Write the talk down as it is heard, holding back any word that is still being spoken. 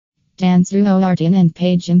Dance duo Artyon and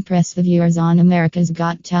Paige impress the viewers on America's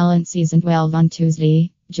Got Talent Season 12 on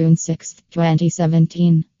Tuesday, June 6,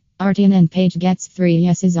 2017. Artyon and Paige gets 3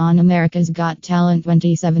 yeses on America's Got Talent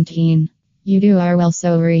 2017. "You do are well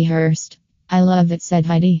so rehearsed. I love it," said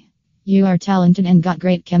Heidi. "You are talented and got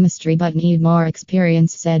great chemistry but need more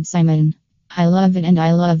experience," said Simon. "I love it and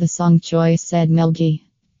I love the song choice," said Melgi.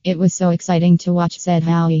 "It was so exciting to watch," said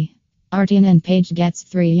Howie. Artyon and Paige gets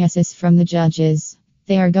 3 yeses from the judges.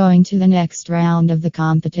 They are going to the next round of the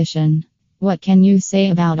competition. What can you say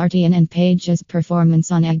about Artyon and Paige's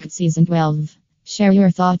performance on Egg Season 12? Share your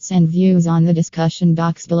thoughts and views on the discussion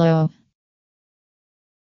box below.